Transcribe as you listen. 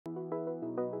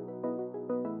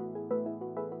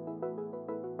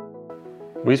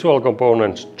Visual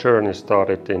Components journey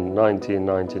started in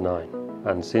 1999,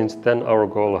 and since then our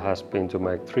goal has been to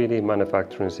make 3D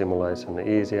manufacturing simulation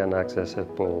easy and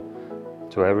accessible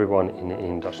to everyone in the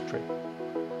industry.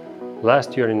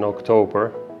 Last year in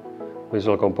October,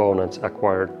 Visual Components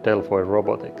acquired Delfoi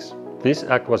Robotics. This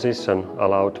acquisition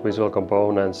allowed Visual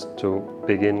Components to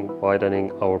begin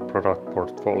widening our product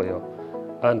portfolio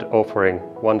and offering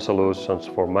one solutions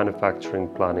for manufacturing,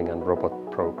 planning and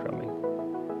robot programming.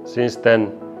 Since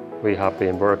then, we have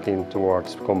been working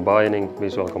towards combining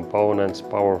Visual Components'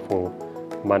 powerful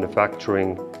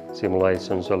manufacturing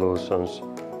simulation solutions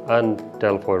and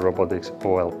Delfoi Robotics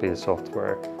OLP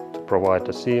software to provide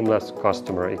a seamless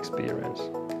customer experience.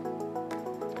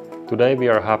 Today we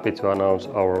are happy to announce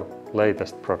our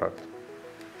latest product,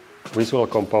 Visual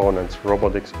Components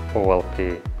Robotics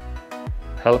OLP,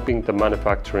 helping the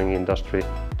manufacturing industry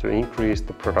to increase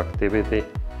the productivity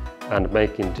and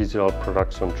making digital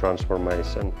production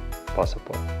transformation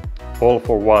possible. All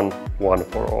for one, one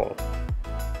for all.